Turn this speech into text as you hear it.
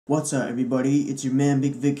What's up, everybody? It's your man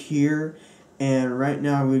Big Vic here, and right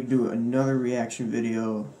now we're going to do another reaction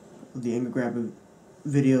video of the Angry Grandpa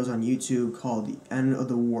videos on YouTube called the End of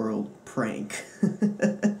the World Prank.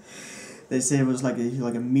 They say it was like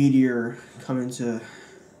a meteor gonna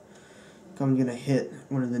hit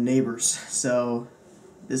one of the neighbors. So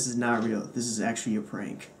this is not real. This is actually a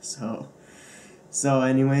prank. So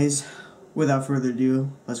anyways, without further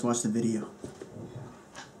ado, let's watch the video.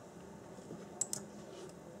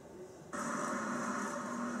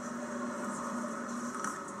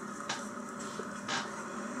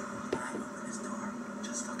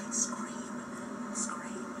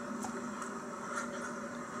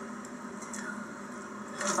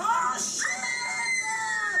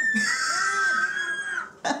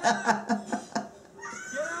 Get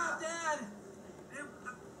out, Dad!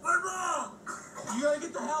 What's wrong? You gotta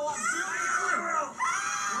get the hell out. Seriously?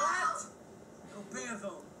 What? No pants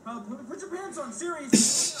on. Bro, put your pants on.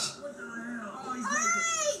 Seriously. What the hell? Oh, he's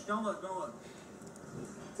naked. Don't look.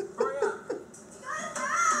 Hurry up.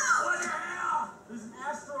 What the hell? There's an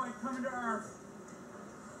asteroid coming to Earth.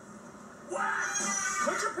 What?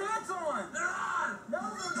 Put your pants on. They're on. No,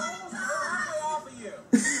 they're almost halfway off of you.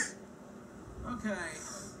 Okay.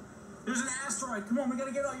 There's an asteroid. Come on, we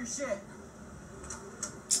gotta get all your shit.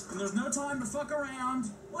 And there's no time to fuck around.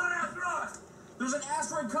 What asteroid? There's an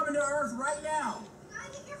asteroid coming to Earth right now. You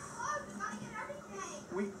gotta get your clothes. You gotta get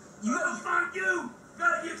everything. You gotta fuck you.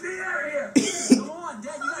 Gotta get me out of here. Come on,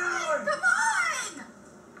 Dad. You gotta. Come on!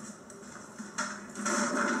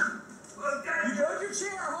 Okay. You got your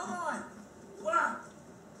chair. Hold on. What?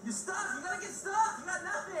 You're stuck. You gotta get stuck. You got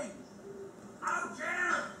nothing. I don't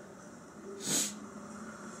care.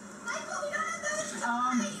 Michael, we don't have those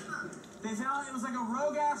time. They found it was like a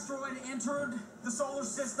rogue asteroid entered the solar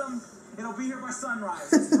system. It'll be here by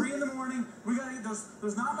sunrise. It's 3 in the morning. We gotta get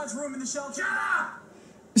there's not much room in the shelter. Shut up!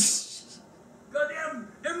 Goddamn,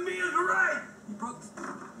 them meals are right. He broke the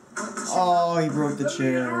chair. Oh, he broke the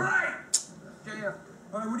chair. All right. Chair.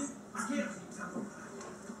 All right, what do you? I can't.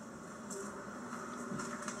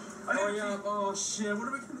 Hurry up! Oh shit! What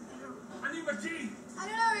are we gonna do? I need my teeth. I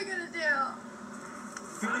don't know what you're gonna do.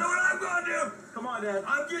 I know what I'm gonna do. Come on, Dad.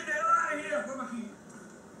 I'm getting the hell out of here. Where are my keys?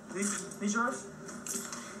 These yours?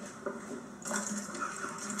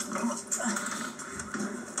 Come on.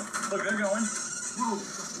 Look, they're going. Whoa.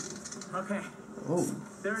 Okay. Oh.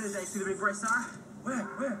 There it is. You see the big bright star?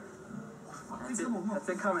 Where? That's it. That's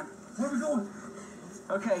it coming. Where are we going?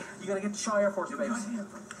 Okay, you gotta get to Shaw Air Force Base.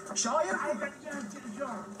 Shaw Air Force Base.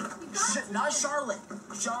 Not Charlotte.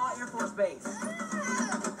 Shaw Air Force Base.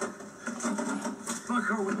 Fuck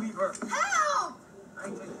her, we leave her. Help!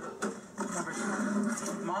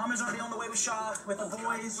 Mom is already on the way with Shaw, with the boys.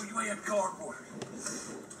 What are you waiting at the car for?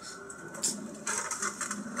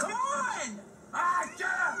 Come on! Ah, get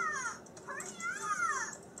up! Hurry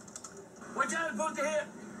up! What time is it supposed to hit?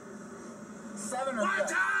 7 or What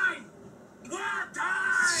 7. time? What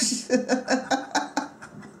time?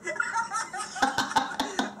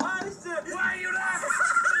 Why are you laughing?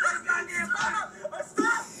 Goddamn money!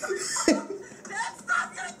 Stop! Dad,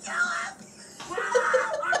 stop! You're gonna kill us!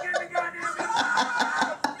 I'm getting the goddamn gun!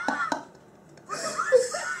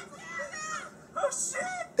 Oh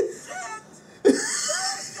shit!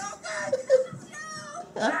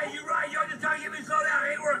 Hey, you right? You're just trying to get me slowed down. It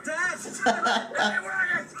ain't work. Dad! It ain't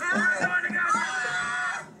working!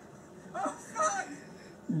 Oh fuck!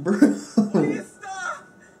 Bro. Please stop!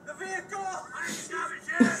 The vehicle! I ain't stopping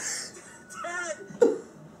shit! Dad!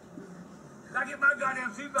 Now get my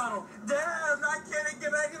goddamn seatbelt on. Dad, I'm not kidding.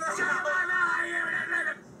 Get back in the house.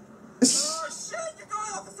 Oh shit! You're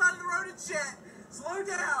going off the side of the road and shit. Slow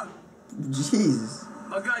down. Jesus.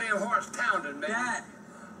 My goddamn heart's pounding, man. Dad,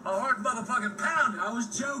 my heart's motherfucking pounding. I was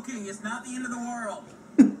joking. It's not the end of the world.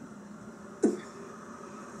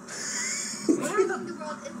 Where the? The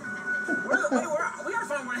world isn't We gotta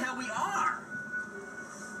find where the hell we are.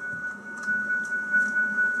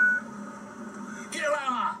 Get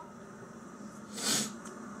around.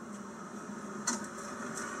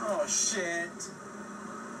 Oh shit.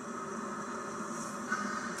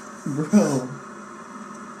 Bro.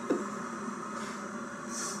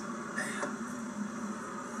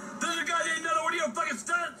 There's a goddamn another one of your fucking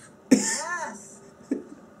stunts. Yes.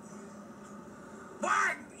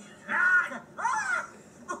 What? Ah! Ah!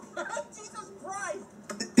 Jesus Christ.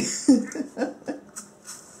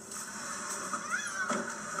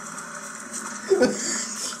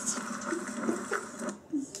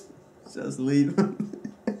 Just leave him.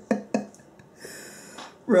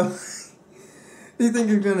 Bro, you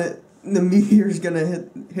think the meteor's gonna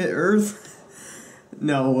hit Earth?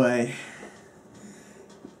 No way.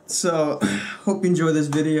 So, hope you enjoyed this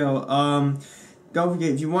video. Don't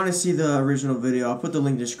forget, if you want to see the original video, I'll put the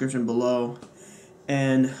link in the description below.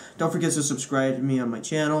 And don't forget to subscribe to me on my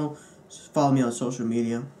channel. Follow me on social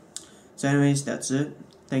media. So anyways, that's it.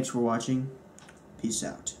 Thanks for watching. Peace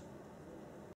out.